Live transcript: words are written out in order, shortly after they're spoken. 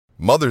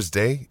Mother's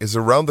Day is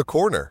around the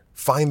corner.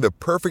 Find the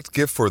perfect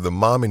gift for the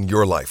mom in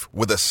your life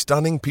with a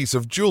stunning piece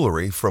of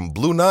jewelry from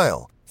Blue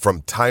Nile.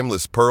 From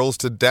timeless pearls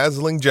to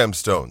dazzling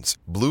gemstones,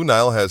 Blue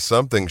Nile has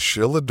something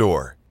she'll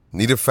adore.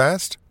 Need it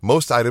fast?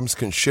 Most items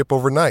can ship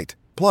overnight.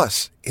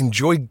 Plus,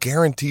 enjoy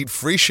guaranteed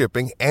free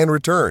shipping and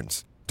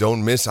returns.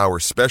 Don't miss our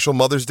special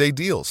Mother's Day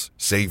deals.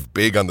 Save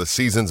big on the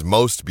season's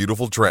most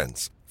beautiful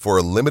trends. For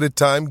a limited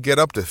time, get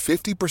up to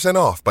 50%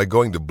 off by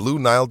going to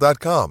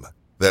BlueNile.com.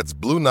 That's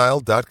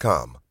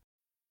BlueNile.com.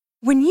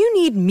 When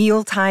you need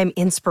mealtime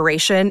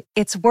inspiration,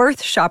 it's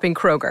worth shopping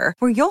Kroger,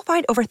 where you'll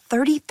find over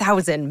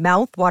 30,000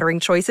 mouth-watering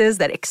choices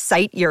that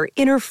excite your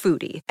inner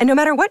foodie. And no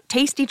matter what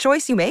tasty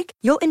choice you make,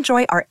 you'll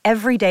enjoy our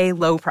everyday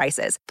low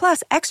prices,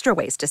 plus extra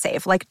ways to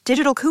save, like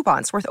digital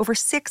coupons worth over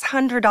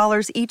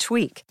 $600 each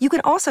week. You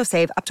can also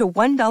save up to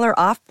 $1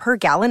 off per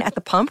gallon at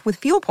the pump with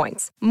fuel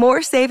points.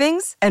 More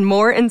savings and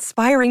more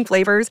inspiring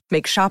flavors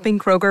make shopping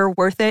Kroger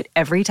worth it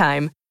every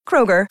time.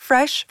 Kroger,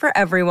 fresh for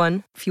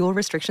everyone. Fuel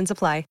restrictions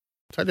apply.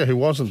 Tell you who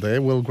wasn't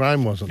there, Will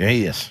Graham wasn't there.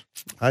 Yes.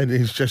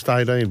 He's just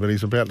 18, but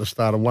he's about to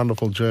start a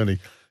wonderful journey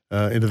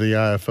into the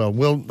AFL.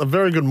 Will, a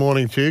very good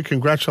morning to you.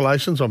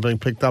 Congratulations on being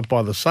picked up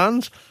by the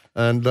Suns.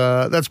 And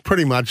that's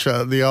pretty much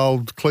the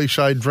old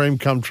cliche dream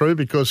come true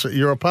because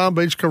you're a Palm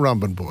Beach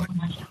Currumbin boy.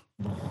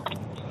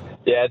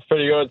 Yeah, it's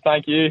pretty good.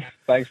 Thank you.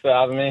 Thanks for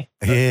having me.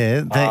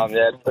 Yeah.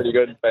 It's pretty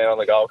good being on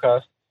the Gold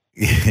Coast.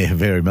 Yeah,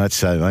 very much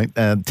so, mate.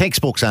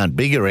 Textbooks aren't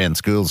big around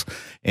schools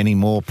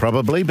anymore,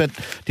 probably. But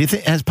do you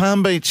think has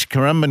Palm Beach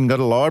Currumbin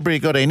got a library?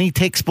 Got any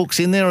textbooks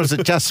in there, or is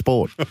it just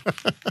sport? It's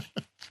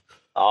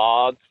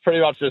pretty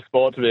much just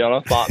sport, to be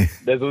honest. But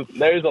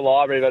there is a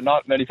library, but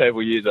not many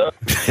people use it.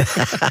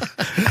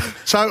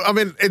 So, I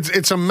mean,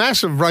 it's a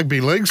massive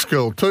rugby league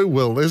school too,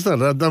 Will,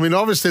 isn't it? I mean,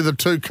 obviously the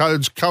two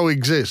codes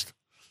coexist.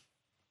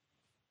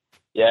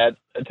 Yeah,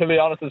 to be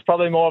honest, it's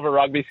probably more of a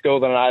rugby school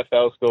than an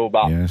AFL school,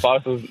 but yes.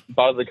 both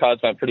of the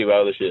codes went pretty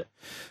well this year.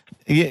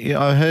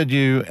 Yeah, I heard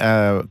you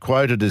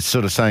quoted as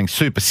sort of saying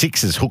Super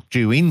Sixes hooked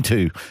you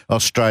into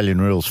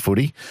Australian rules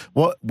footy.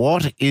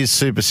 What is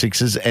Super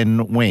Sixes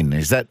and when?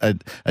 Is that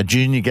a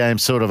junior game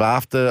sort of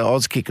after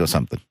Auskick or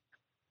something?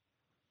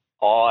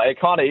 Oh, it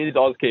kind of is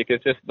Auskick.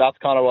 It's just that's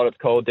kind of what it's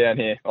called down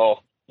here,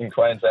 in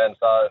Queensland.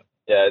 So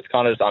yeah, it's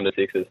kind of just under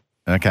sixes.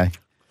 Okay.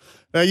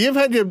 Now, you've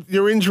had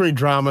your injury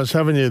dramas,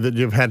 haven't you, that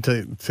you've had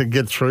to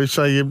get through.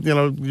 So,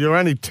 you're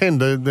only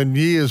tender than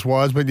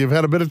years-wise, but you've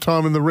had a bit of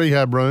time in the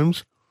rehab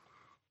rooms.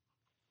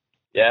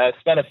 Yeah, I've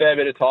spent a fair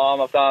bit of time.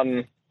 I've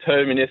done 2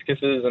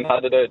 meniscuses and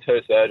had to do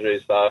 2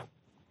 surgeries, so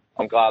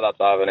I'm glad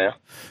that's over now.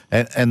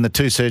 And the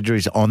 2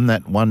 surgeries on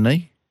that one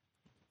knee?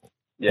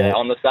 Yeah,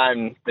 on the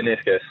same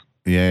meniscus.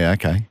 Yeah,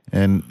 okay.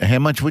 And how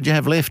much would you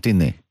have left in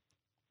there?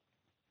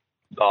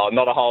 Oh,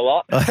 not a whole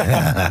lot.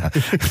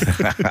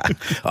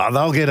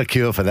 They'll get a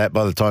cure for that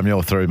by the time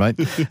you're through, mate.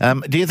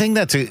 Do you think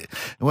that's it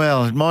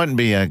mightn't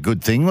be a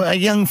good thing.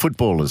 Young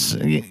footballers,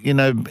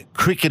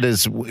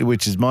 cricketers,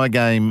 which is my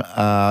game,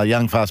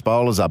 young fast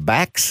bowlers are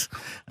backs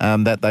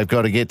that they've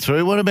got to get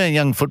through. What about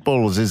young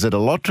footballers? Is it a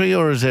lottery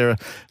or is there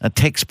a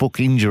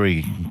textbook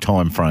injury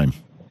time frame?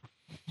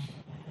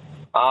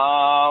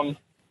 I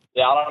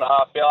don't know.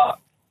 I feel like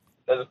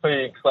there's a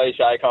pretty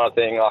cliche kind of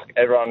thing. Like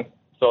everyone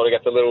sort of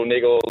gets a little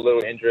niggle, a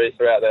little injury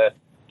throughout their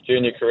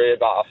junior career,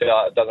 but I feel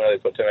like it doesn't really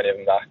put too many of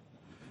them back.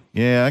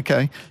 Yeah,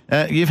 okay.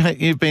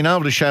 You've been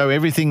able to show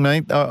everything,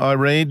 mate. I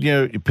read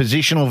your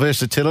positional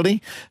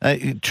versatility.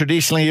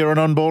 Traditionally, you're an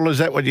on-baller. Is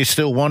that what you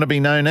still want to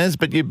be known as?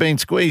 But you've been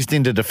squeezed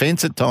into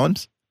defence at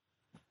times.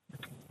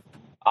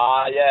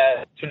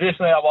 Yeah.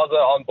 Traditionally, I was an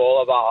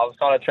on-baller, but I've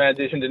kind of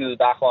transitioned into the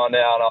back line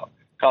now, and I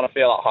kind of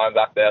feel at home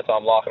back there, so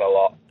I'm liking it a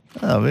lot.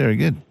 Oh, very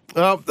good.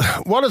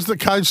 What has the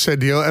coach said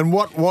to you, and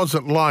what was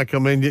it like? I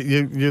mean,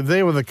 you're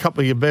there with a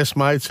couple of your best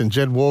mates, and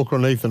Jed Walker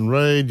and Ethan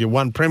Reid. You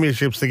won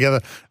premierships together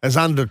as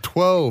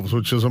under-12s,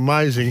 which is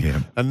amazing.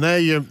 Yeah. And now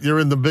you're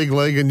in the big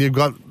league, and you've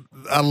got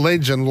a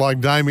legend like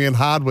Damien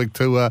Hardwick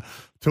to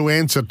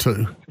answer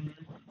to.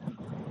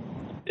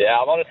 Yeah,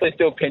 I'm honestly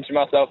still pinching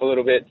myself a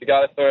little bit to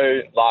go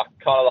through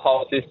kind of the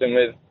whole system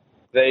with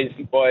these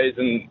boys,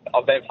 and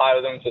I've been playing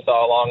with them for so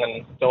long,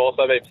 and to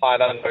also be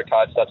playing under a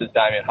coach such as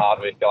Damien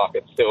Hardwick,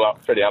 it's still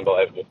pretty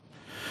unbelievable.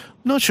 I'm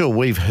not sure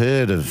we've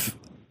heard of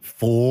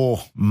 4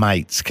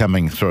 mates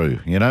coming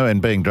through,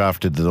 and being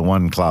drafted to the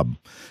one club.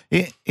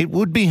 It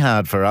would be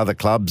hard for other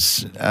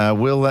clubs,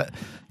 Will,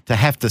 to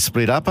have to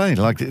split up, eh?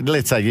 Like,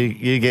 let's say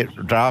you get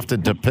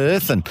drafted to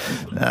Perth and,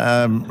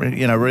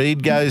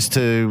 Reid goes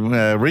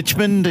to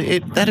Richmond.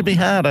 That'd be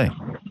hard, eh?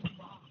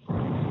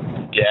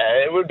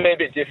 Yeah, it would be a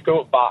bit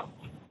difficult, but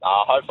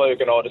hopefully we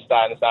can all just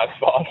stay in the same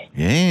spot.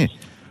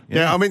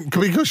 Yeah, I mean,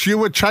 because you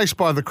were chased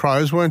by the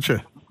Crows, weren't you?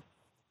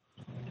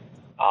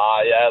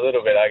 Yeah, a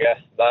little bit, I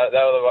guess. They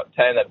were the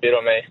team that bid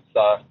on me,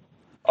 so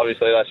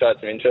obviously they showed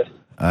some interest.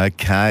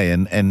 Okay,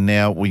 and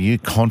now were you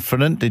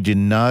confident? Did you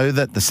know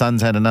that the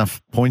Suns had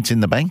enough points in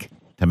the bank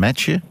to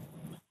match you?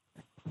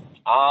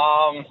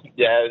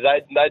 Yeah,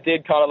 they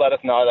did kind of let us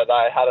know that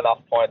they had enough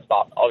points,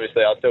 but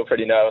obviously I was still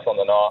pretty nervous on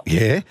the night.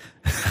 Yeah?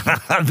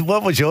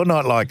 What was your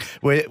night like?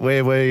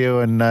 Where were you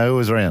and who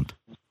was around?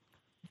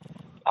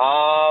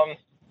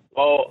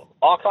 Well,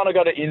 I kind of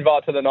got an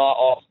invite to the night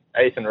off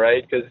Ethan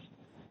Reid because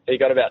he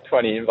got about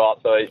 20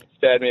 invites, so he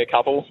spared me a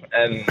couple.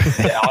 And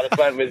yeah, I just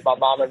went with my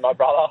mum and my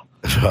brother,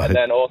 Right. and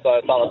then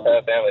also some of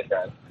her family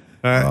friends.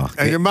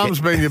 And your mum's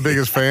been your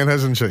biggest fan,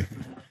 hasn't she?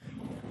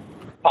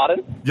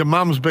 Pardon? Your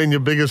mum's been your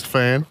biggest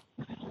fan.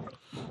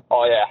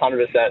 Oh yeah,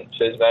 100%.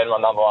 She's been my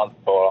number one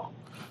supporter.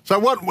 So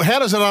how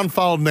does it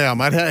unfold now,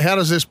 mate? How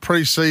does this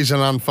pre-season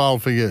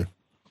unfold for you?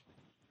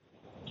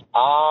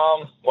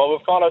 Well,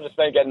 we've kind of just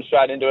been getting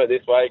straight into it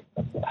this week.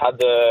 Had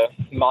the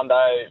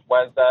Monday,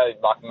 Wednesday,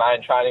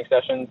 main training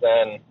sessions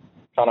and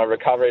kind of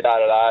recovery day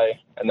today,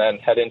 and then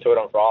head into it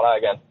on Friday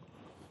again.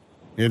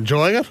 You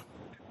enjoying it?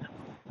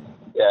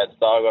 Yeah, it's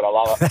so good. I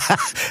love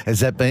it.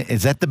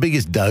 Is that the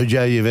biggest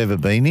dojo you've ever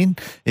been in?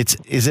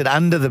 Is it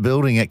under the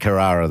building at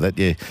Carrara that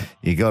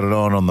you got it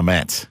on the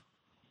mats?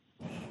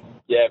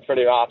 Yeah,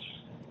 pretty much.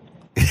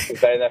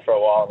 We've been there for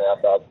a while now,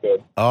 so it's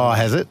good. Oh,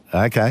 has it?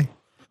 Okay.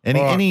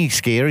 Any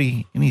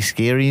scary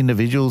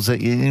individuals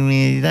that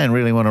you don't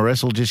really want to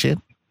wrestle just yet?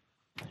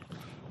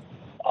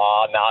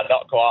 No,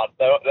 not quite.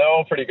 They're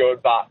all pretty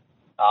good, but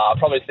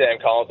probably Sam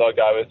Collins I'd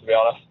go with, to be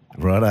honest.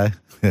 Righto.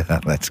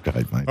 That's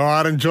great, mate. All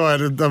right, enjoy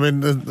it. I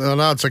mean, I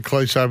know it's a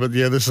cliche, but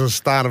yeah, this is the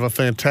start of a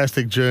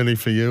fantastic journey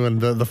for you.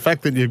 And the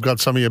fact that you've got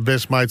some of your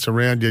best mates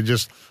around you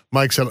just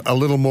makes it a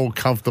little more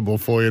comfortable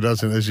for you,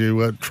 doesn't it, as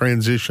you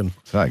transition?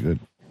 So good.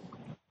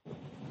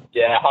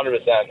 Yeah,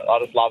 100%. I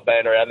just love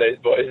being around these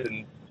boys,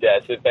 and yeah,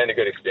 it's been a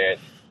good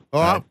experience.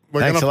 All right.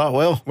 Thanks a lot,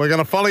 Will. We're going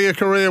to follow your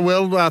career,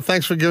 Will.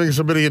 Thanks for giving us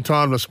a bit of your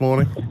time this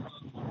morning.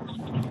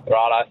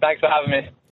 Righto. Thanks for having me.